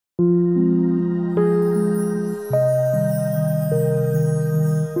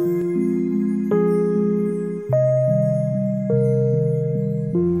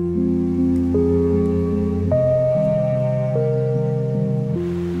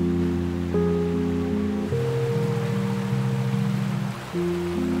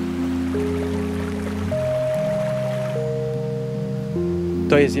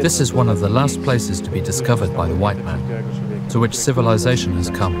This is one of the last places to be discovered by the white man, to which civilization has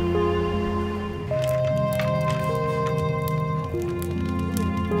come.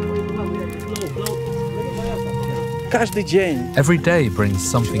 Every day brings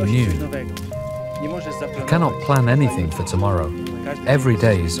something new. You cannot plan anything for tomorrow. Every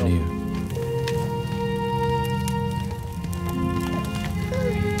day is new.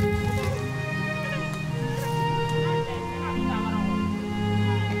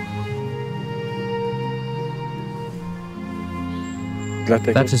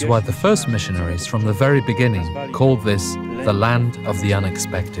 That is why the first missionaries from the very beginning called this the land of the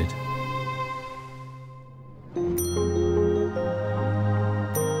unexpected.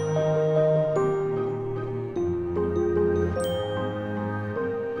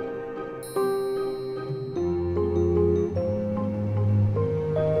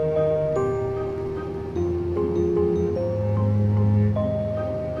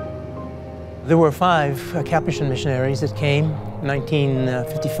 There were 5 Capuchin missionaries that came in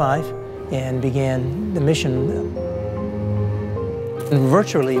 1955 and began the mission. And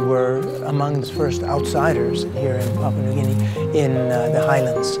virtually were among the first outsiders here in Papua New Guinea in the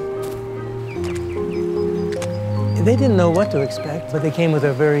highlands. They didn't know what to expect, but they came with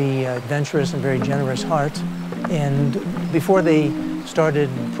a very adventurous and very generous heart. And before they started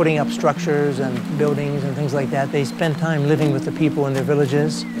putting up structures and buildings and things like that, they spent time living with the people in their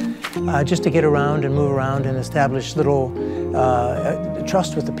villages, just to get around and move around and establish little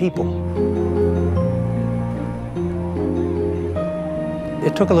trust with the people.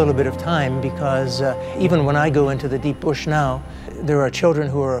 It took a little bit of time because even when I go into the deep bush now, there are children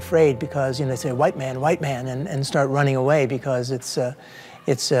who are afraid because, you know, they say white man, and start running away because it's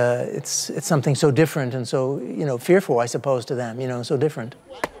something so different and so, you know, fearful, I suppose, to them, you know, so different.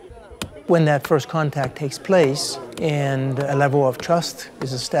 When that first contact takes place and a level of trust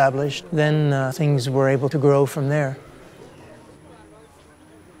is established, then things were able to grow from there.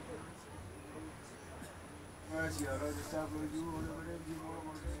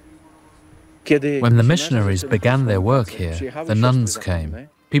 When the missionaries began their work here, the nuns came.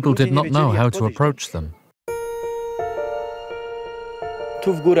 People did not know how to approach them.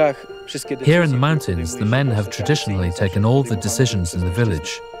 Here in the mountains, the men have traditionally taken all the decisions in the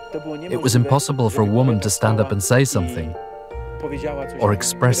village. It was impossible for a woman to stand up and say something or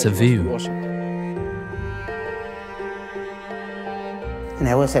express a view. And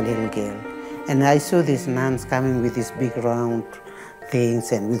I was a little girl, and I saw these nuns coming with these big round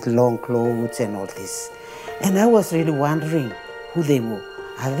things and with long clothes and all this. And I was really wondering who they were.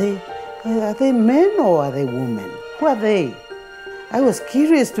 Are they men or are they women? Who are they? I was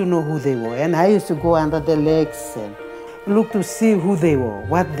curious to know who they were, and I used to go under the legs and look to see who they were,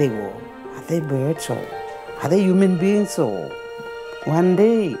 what they were. Are they birds or are they human beings? Or one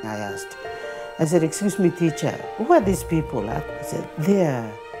day I asked, I said, excuse me, teacher, who are these people? I said, they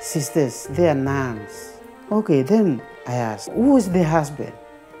are sisters, they are nuns. Okay, then I asked, who is the husband?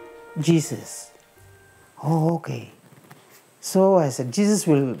 Jesus. Oh, okay. So I said, Jesus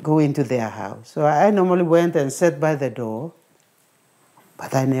will go into their house. So I normally went and sat by the door,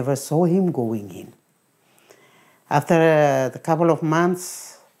 but I never saw him going in. After a couple of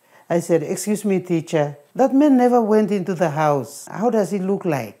months, I said, excuse me, teacher, that man never went into the house. How does he look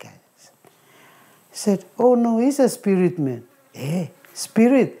like? He said, oh no, he's a spirit man. Eh,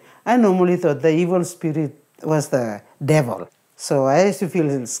 spirit? I normally thought the evil spirit was the devil. So I used to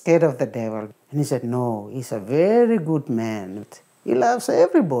feel scared of the devil. And he said, no, he's a very good man. He loves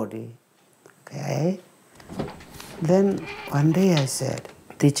everybody. Okay. Then one day I said,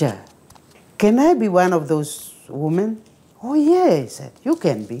 teacher, can I be one of those women? Oh yeah, he said, you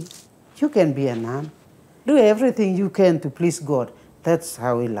can be. You can be a nun. Do everything you can to please God. That's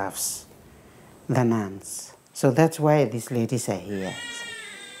how he loves the nuns. So that's why these ladies are here.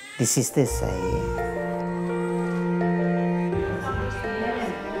 The sisters are here.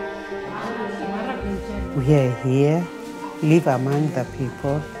 We are here, live among the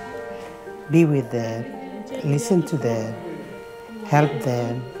people, be with them, listen to them, help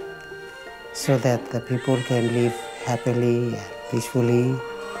them, so that the people can live happily and peacefully.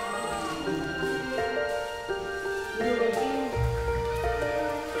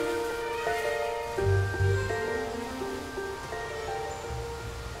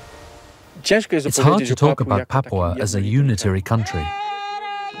 It's hard to talk about Papua as a unitary country.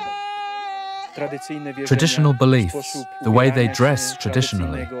 Traditional beliefs, the way they dress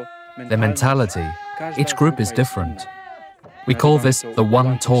traditionally, their mentality, each group is different. We call this the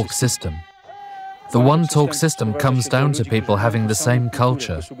one-talk system. The one-talk system comes down to people having the same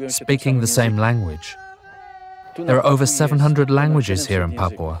culture, speaking the same language. There are over 700 languages here in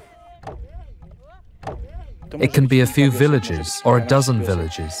Papua. It can be a few villages or a dozen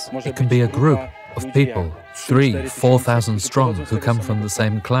villages. It can be a group of people, 3,000 to 4,000 strong, who come from the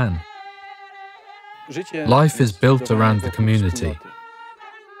same clan. Life is built around the community.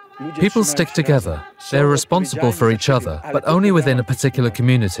 People stick together. They're responsible for each other, but only within a particular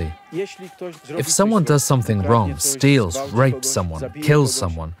community. If someone does something wrong, steals, rapes someone, kills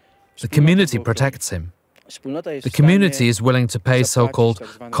someone, the community protects him. The community is willing to pay so-called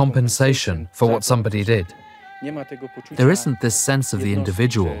compensation for what somebody did. There isn't this sense of the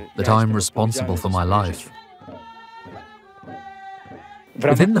individual, that I'm responsible for my life.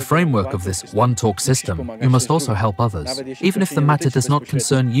 Within the framework of this one-talk system, you must also help others. Even if the matter does not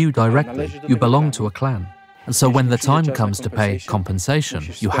concern you directly, you belong to a clan. And so when the time comes to pay compensation,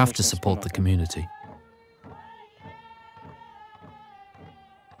 you have to support the community.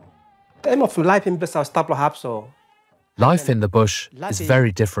 Life in the bush is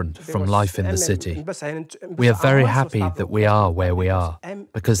very different from life in the city. We are very happy that we are where we are,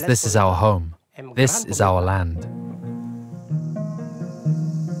 because this is our home. This is our land.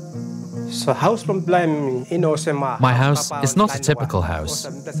 My house is not a typical house,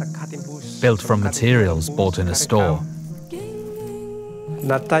 built from materials bought in a store.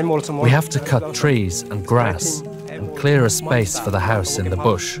 We have to cut trees and grass and clear a space for the house in the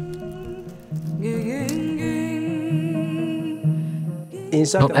bush.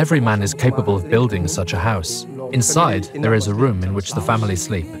 Not every man is capable of building such a house. Inside, there is a room in which the family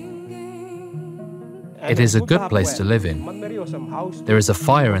sleep. It is a good place to live in. There is a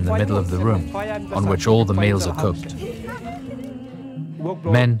fire in the middle of the room, on which all the meals are cooked.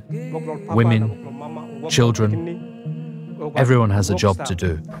 Men, women, children, everyone has a job to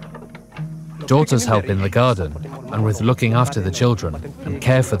do. Daughters help in the garden, and with looking after the children, and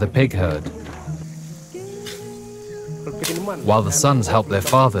care for the pig herd. While the sons help their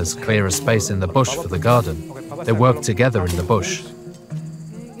fathers clear a space in the bush for the garden, they work together in the bush.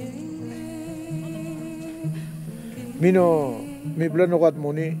 We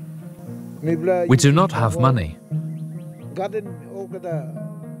do not have money.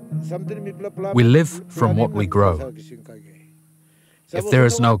 We live from what we grow. If there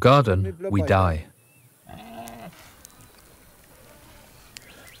is no garden, we die.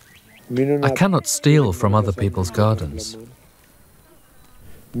 I cannot steal from other people's gardens.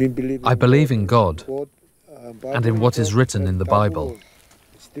 I believe in God and in what is written in the Bible.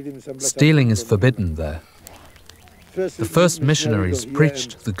 Stealing is forbidden there. The first missionaries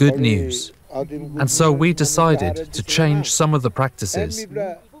preached the good news, and so we decided to change some of the practices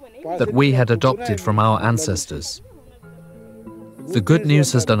that we had adopted from our ancestors. The good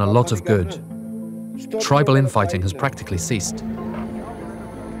news has done a lot of good. Tribal infighting has practically ceased.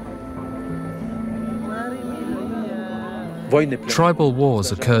 Tribal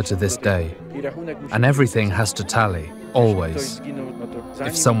wars occur to this day, and everything has to tally, always.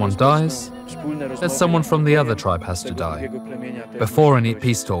 If someone dies, then someone from the other tribe has to die, before any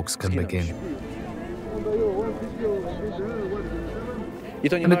peace talks can begin.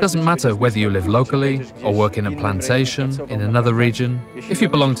 And it doesn't matter whether you live locally or work in a plantation in another region. If you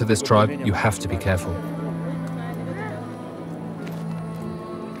belong to this tribe, you have to be careful.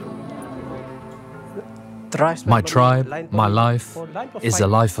 My tribe, my life, is a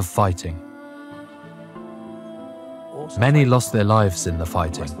life of fighting. Many lost their lives in the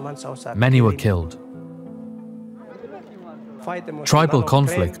fighting. Many were killed. Tribal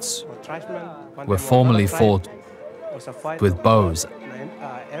conflicts were formerly fought with bows,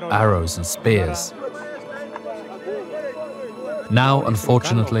 arrows and spears. Now,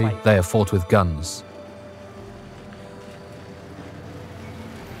 unfortunately, they are fought with guns.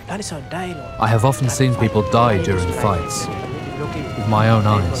 I have often seen people die during fights, with my own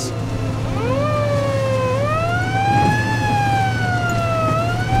eyes.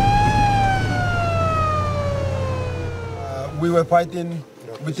 We were fighting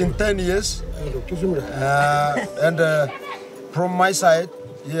within 10 years, and from my side,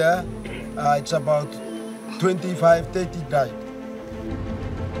 yeah, it's about 25, 30 died.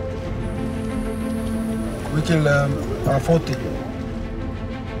 We killed 40.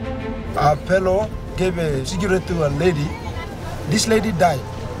 Our fellow gave a cigarette to a lady. This lady died.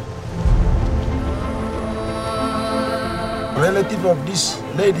 Relative of this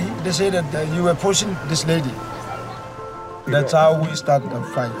lady, they said that you were pushing this lady. That's how we start the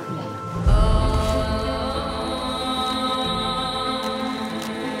fight.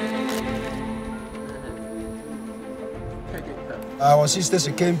 Our sisters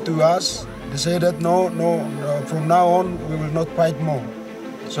came to us. They said that no, from now on we will not fight more.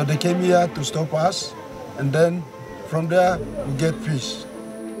 So they came here to stop us, and then from there we get fish.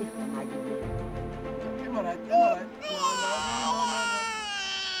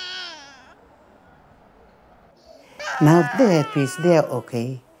 Now they're at peace, they're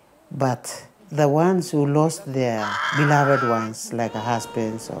okay, but the ones who lost their beloved ones, like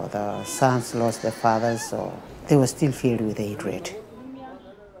husbands, or the sons lost their fathers, or they were still filled with hatred.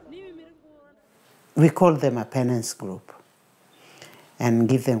 We call them a penance group and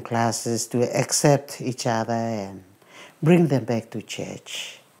give them classes to accept each other and bring them back to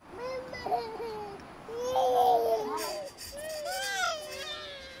church.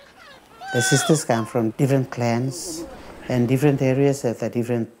 The sisters come from different clans and different areas of the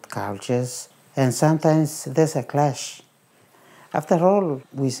different cultures, and sometimes there's a clash. After all,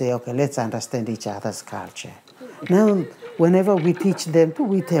 we say, okay, let's understand each other's culture. Now, whenever we teach them,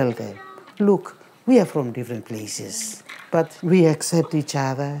 we tell them, look, we are from different places, but we accept each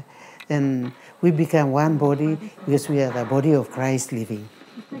other and we become one body because we are the body of Christ living.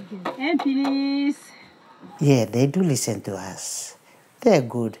 Yeah, they do listen to us. They're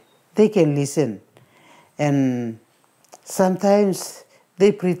good. They can listen. And sometimes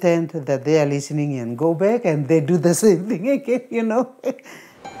they pretend that they are listening and go back and they do the same thing again, you know.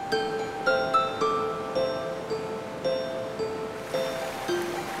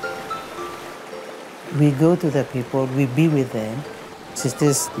 We go to the people, we be with them.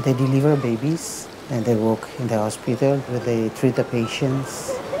 Sisters, they deliver babies and they work in the hospital where they treat the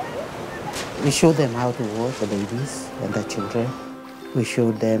patients. We show them how to wash the babies and the children. We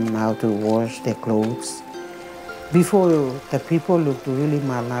showed them how to wash their clothes. Before, the people looked really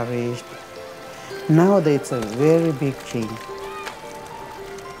malnourished. Now it's a very big change.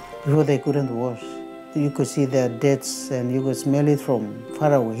 Before they couldn't wash. You could see their deaths and you could smell it from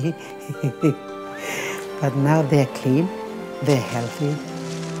far away. But now they're clean, they're healthy.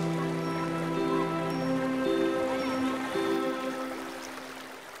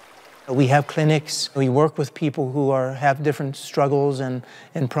 We have clinics. We work with people who have different struggles and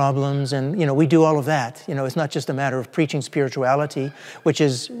problems, and we do all of that. It's not just a matter of preaching spirituality, which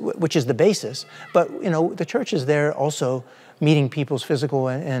is the basis, but the church is there also meeting people's physical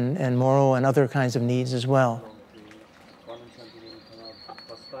and moral and other kinds of needs as well.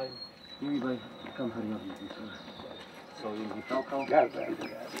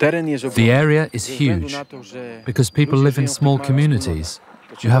 The area is huge because people live in small communities.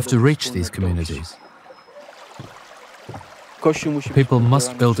 You have to reach these communities. People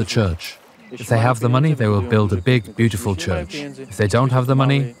must build a church. If they have the money, they will build a big, beautiful church. If they don't have the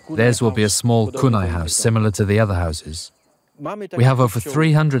money, theirs will be a small kunai house, similar to the other houses. We have over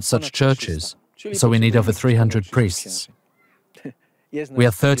 300 such churches, so we need over 300 priests. We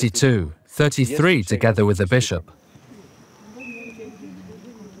are 32, 33 together with the bishop.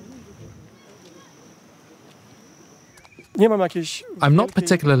 I'm not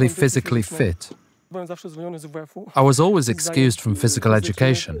particularly physically fit. I was always excused from physical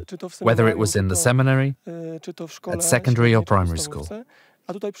education, whether it was in the seminary, at secondary or primary school.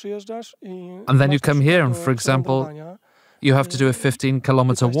 And then you come here and, for example, you have to do a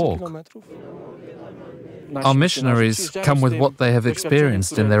 15-kilometer walk. Our missionaries come with what they have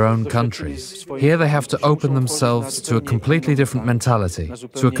experienced in their own countries. Here they have to open themselves to a completely different mentality,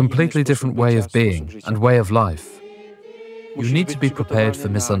 to a completely different way of being and way of life. You need to be prepared for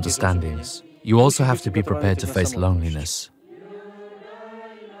misunderstandings. You also have to be prepared to face loneliness.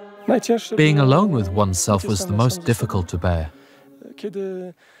 Being alone with oneself was the most difficult to bear.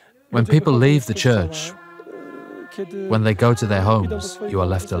 When people leave the church, when they go to their homes, you are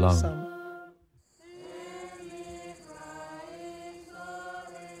left alone.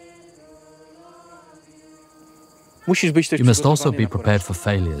 You must also be prepared for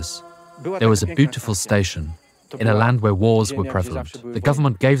failures. There was a beautiful station in a land where wars were prevalent. The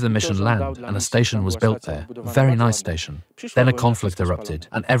government gave the mission land and a station was built there, a very nice station. Then a conflict erupted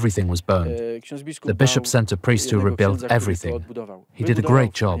and everything was burned. The bishop sent a priest who rebuilt everything. He did a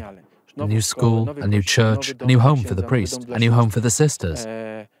great job. A new school, a new church, a new home for the priest, a new home for the sisters,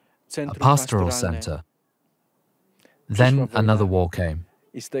 a pastoral center. Then another war came.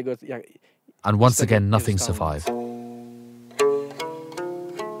 And once again, nothing survived.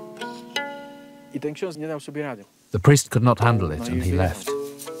 The priest could not handle it and he left.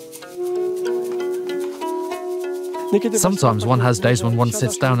 Sometimes one has days when one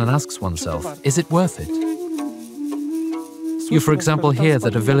sits down and asks oneself, is it worth it? You, for example, hear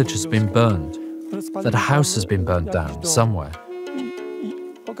that a village has been burned, that a house has been burned down somewhere.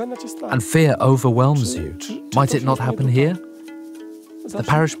 And fear overwhelms you. Might it not happen here? The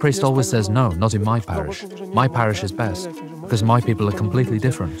parish priest always says, no, not in my parish. My parish is best, because my people are completely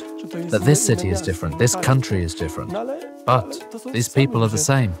different. that this city is different, this country is different. But these people are the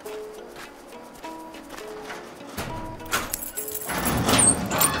same.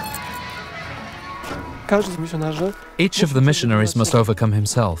 Each of the missionaries must overcome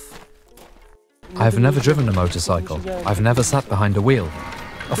himself. I have never driven a motorcycle. I've never sat behind a wheel.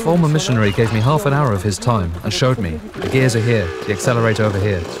 A former missionary gave me half an hour of his time and showed me, the gears are here, the accelerator over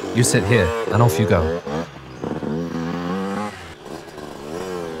here, you sit here, and off you go.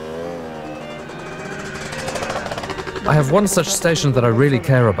 I have one such station that I really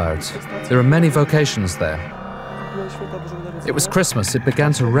care about. There are many vocations there. It was Christmas, it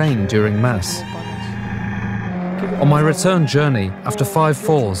began to rain during Mass. On my return journey, after 5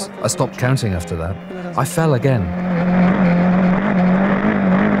 falls, I stopped counting after that, I fell again.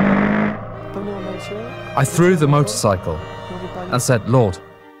 I threw the motorcycle and said, Lord,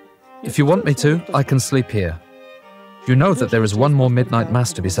 if you want me to, I can sleep here. You know that there is one more midnight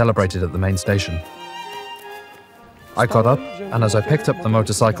Mass to be celebrated at the main station. I got up, and as I picked up the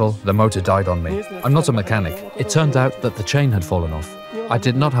motorcycle, the motor died on me. I'm not a mechanic. It turned out that the chain had fallen off. I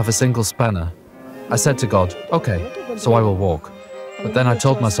did not have a single spanner. I said to God, okay, so I will walk. But then I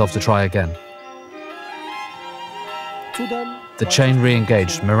told myself to try again. The chain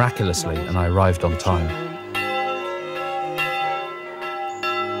re-engaged miraculously, and I arrived on time.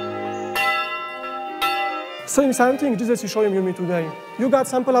 Same thing Jesus is showing me today. You got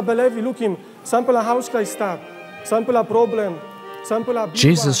sample of belief, look him, sample of house Christ stop, sample of problem, sample of...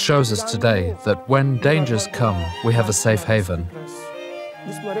 Jesus shows us today that when dangers come, we have a safe haven.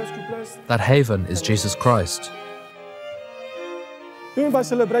 That haven is Jesus Christ. By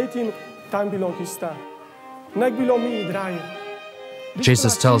celebrating, time belong his star. Neck belong me, dry.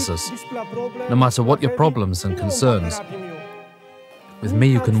 Jesus tells us, no matter what your problems and concerns, with me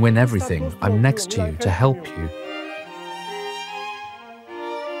you can win everything. I'm next to you to help you.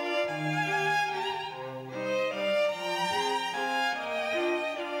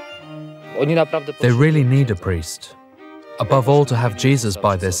 They really need a priest. Above all, to have Jesus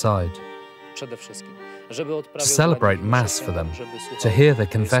by their side. To celebrate Mass for them, to hear their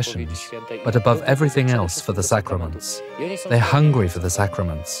confessions, but above everything else for the sacraments. They're hungry for the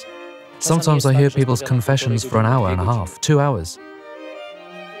sacraments. Sometimes I hear people's confessions for an hour and a half, 2 hours.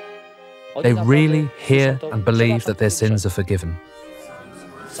 They really hear and believe that their sins are forgiven.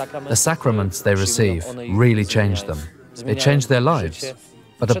 The sacraments they receive really change them. They change their lives,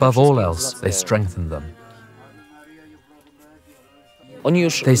 but above all else, they strengthen them.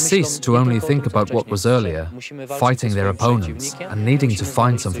 They cease to only think about what was earlier, fighting their opponents and needing to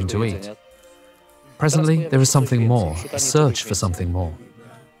find something to eat. Presently, there is something more, a search for something more.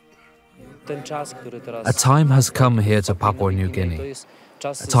 A time has come here to Papua New Guinea,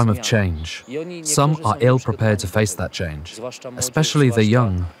 a time of change. Some are ill-prepared to face that change, especially the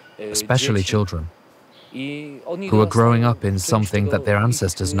young, especially children, who are growing up in something that their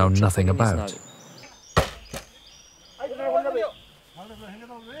ancestors know nothing about.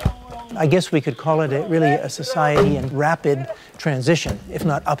 I guess we could call it really a society in rapid transition, if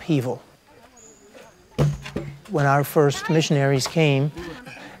not upheaval. When our first missionaries came,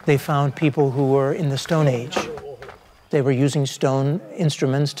 they found people who were in the Stone Age. They were using stone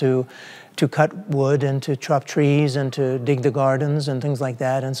instruments to cut wood and to chop trees and to dig the gardens and things like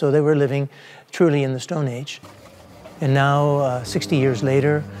that. And so they were living truly in the Stone Age. And now, 60 years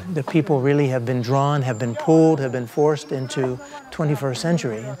later, the people really have been drawn, have been pulled, have been forced into 21st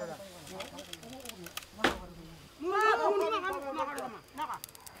century.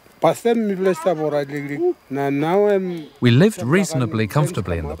 We lived reasonably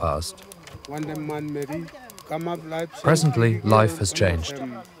comfortably in the past. Presently, life has changed.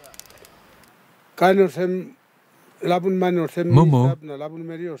 Mumu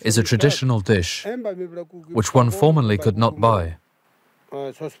is a traditional dish which one formerly could not buy.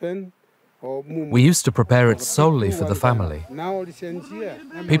 We used to prepare it solely for the family.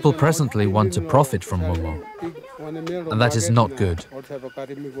 People presently want to profit from mumu, and that is not good.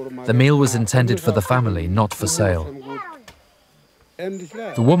 The meal was intended for the family, not for sale.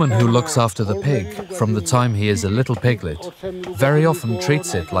 The woman who looks after the pig from the time he is a little piglet very often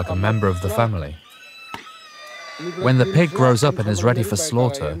treats it like a member of the family. When the pig grows up and is ready for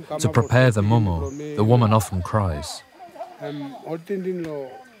slaughter, to prepare the mumu, the woman often cries.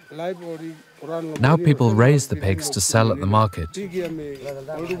 Now people raise the pigs to sell at the market.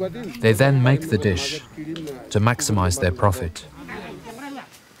 They then make the dish to maximize their profit.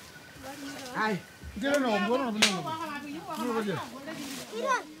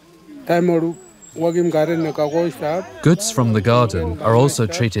 Goods from the garden are also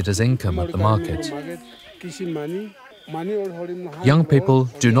treated as income at the market. Young people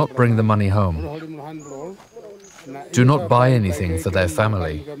do not bring the money home, do not buy anything for their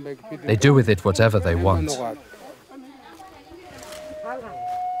family. They do with it whatever they want.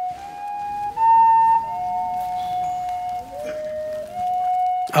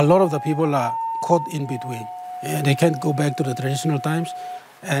 A lot of the people are caught in between. They can't go back to the traditional times,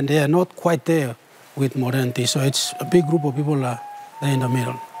 and they are not quite there with modernity. So it's a big group of people there in the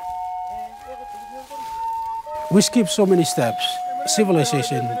middle. We skip so many steps.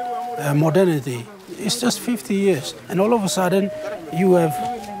 Civilization, modernity, it's just 50 years. And all of a sudden, you have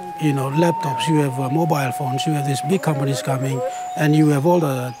laptops, you have mobile phones, you have these big companies coming, and you have all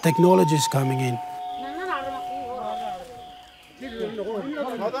the technologies coming in.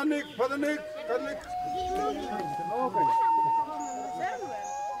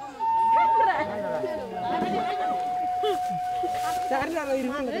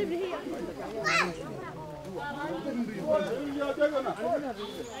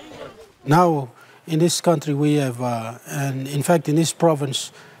 Now, in this country, we have, and in fact, in this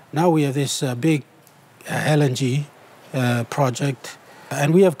province, now we have this big LNG project,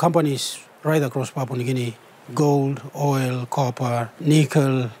 and we have companies right across Papua New Guinea: gold, oil, copper,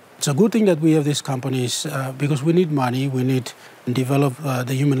 nickel. It's a good thing that we have these companies because we need money, we need to develop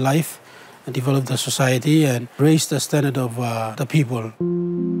the human life, and develop the society, and raise the standard of the people.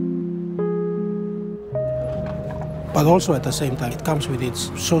 But also at the same time, it comes with its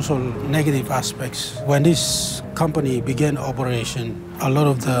social negative aspects. When this company began operation, a lot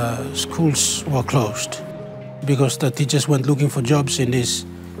of the schools were closed because the teachers went looking for jobs in these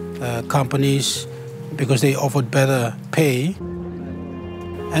companies because they offered better pay.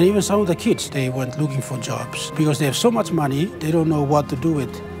 And even some of the kids, they went looking for jobs because they have so much money, they don't know what to do with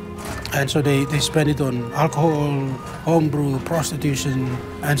it. And so they spend it on alcohol, homebrew, prostitution.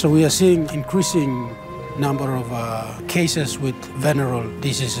 And so we are seeing increasing number of cases with venereal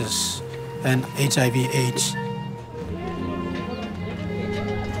diseases and HIV/AIDS.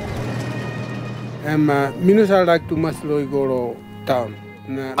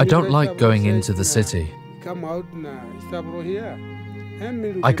 I don't like going into the city.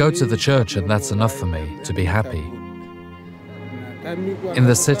 I go to the church and that's enough for me to be happy. In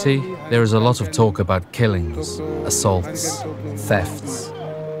the city, there is a lot of talk about killings, assaults, thefts.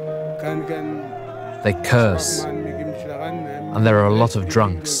 They curse, and there are a lot of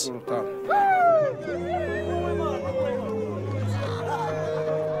drunks.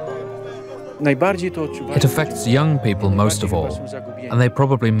 It affects young people most of all, and they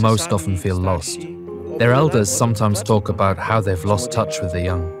probably most often feel lost. Their elders sometimes talk about how they've lost touch with the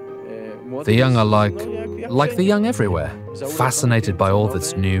young. The young are like the young everywhere, fascinated by all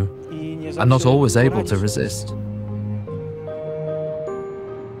that's new, and not always able to resist.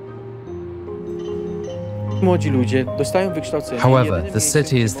 However, the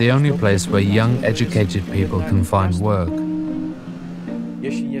city is the only place where young, educated people can find work.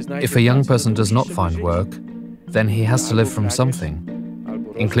 If a young person does not find work, then he has to live from something,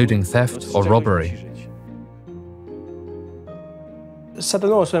 including theft or robbery.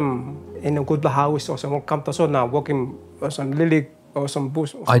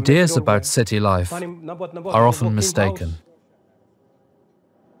 Ideas about city life are often mistaken.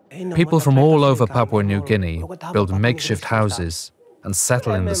 People from all over Papua New Guinea build makeshift houses and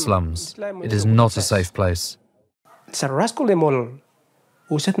settle in the slums. It is not a safe place.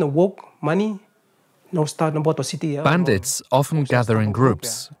 Bandits often gather in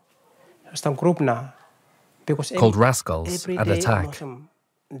groups called rascals and attack.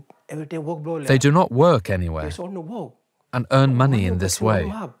 They do not work anywhere and earn money in this way.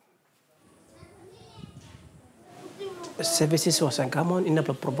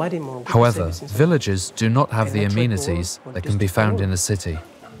 However, villages do not have the amenities that can be found in a city,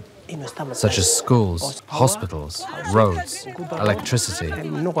 such as schools, hospitals, roads, electricity.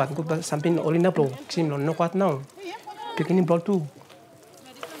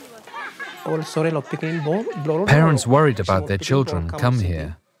 Parents worried about their children come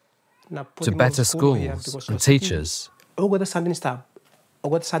here to better schools and teachers.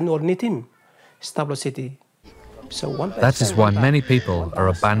 That is why many people are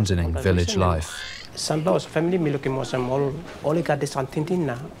abandoning village life. Seeing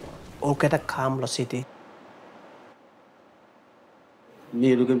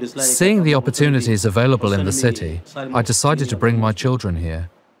the opportunities available in the city, I decided to bring my children here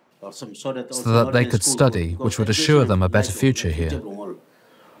so that they could study, which would assure them a better future here.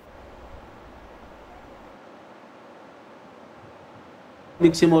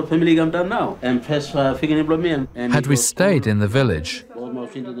 Had we stayed in the village,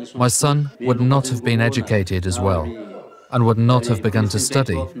 my son would not have been educated as well. and would not have begun to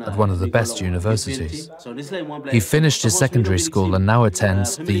study at one of the best universities. He finished his secondary school and now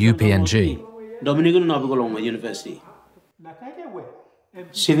attends the UPNG.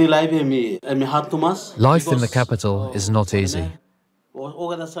 Life in the capital is not easy.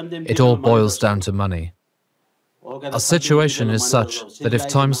 It all boils down to money. Our situation is such that if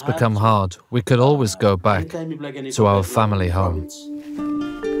times become hard, we could always go back to our family home.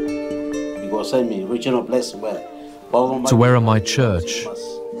 To where are my church,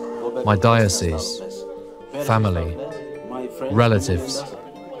 my diocese, family, relatives,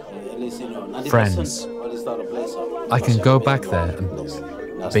 friends? I can go back there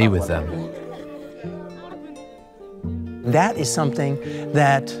and be with them. That is something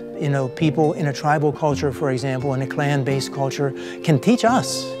that, people in a tribal culture, for example, in a clan-based culture, can teach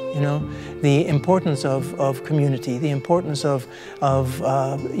us, the importance of community, the importance of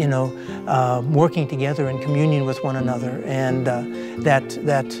working together in communion with one another, and that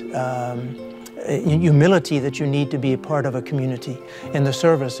humility that you need to be a part of a community, and the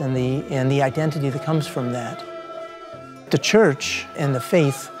service and the identity that comes from that. The church and the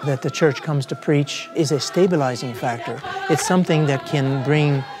faith that the church comes to preach is a stabilizing factor. It's something that can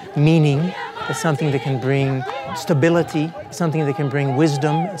bring meaning. It's something that can bring stability, something that can bring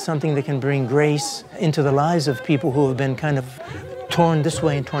wisdom, something that can bring grace into the lives of people who have been kind of torn this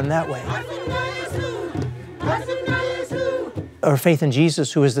way and torn that way. Our faith in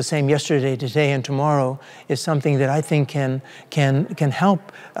Jesus, who is the same yesterday, today, and tomorrow, is something that I think can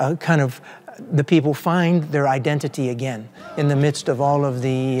help the people find their identity again in the midst of all of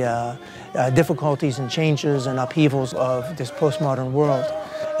the difficulties and changes and upheavals of this postmodern world.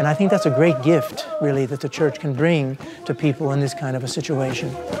 And I think that's a great gift, really, that the church can bring to people in this kind of a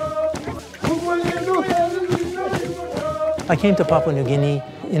situation. I came to Papua New Guinea,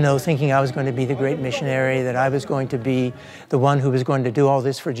 thinking I was going to be the great missionary, that I was going to be the one who was going to do all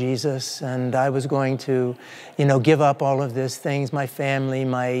this for Jesus, and I was going to, give up all of these things, my family,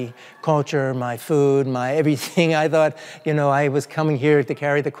 my culture, my food, my everything. I thought, I was coming here to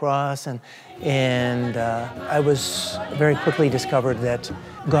carry the cross, and I was very quickly discovered that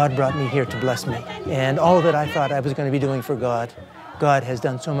God brought me here to bless me. And all that I thought I was going to be doing for God, God has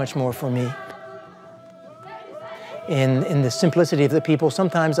done so much more for me. In the simplicity of the people,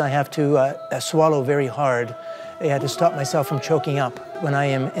 sometimes I have to swallow very hard. I had to stop myself from choking up when I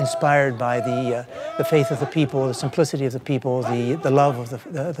am inspired by the faith of the people, the simplicity of the people, the love of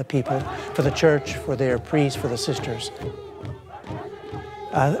the people, for the church, for their priests, for the sisters.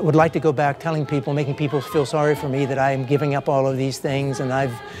 I would like to go back telling people, making people feel sorry for me that I am giving up all of these things and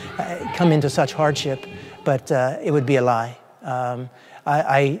I've come into such hardship, but it would be a lie.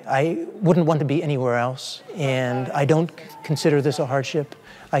 I wouldn't want to be anywhere else, and I don't consider this a hardship.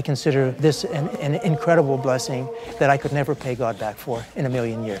 I consider this an incredible blessing that I could never pay God back for in a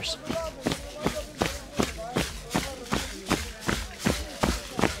million years.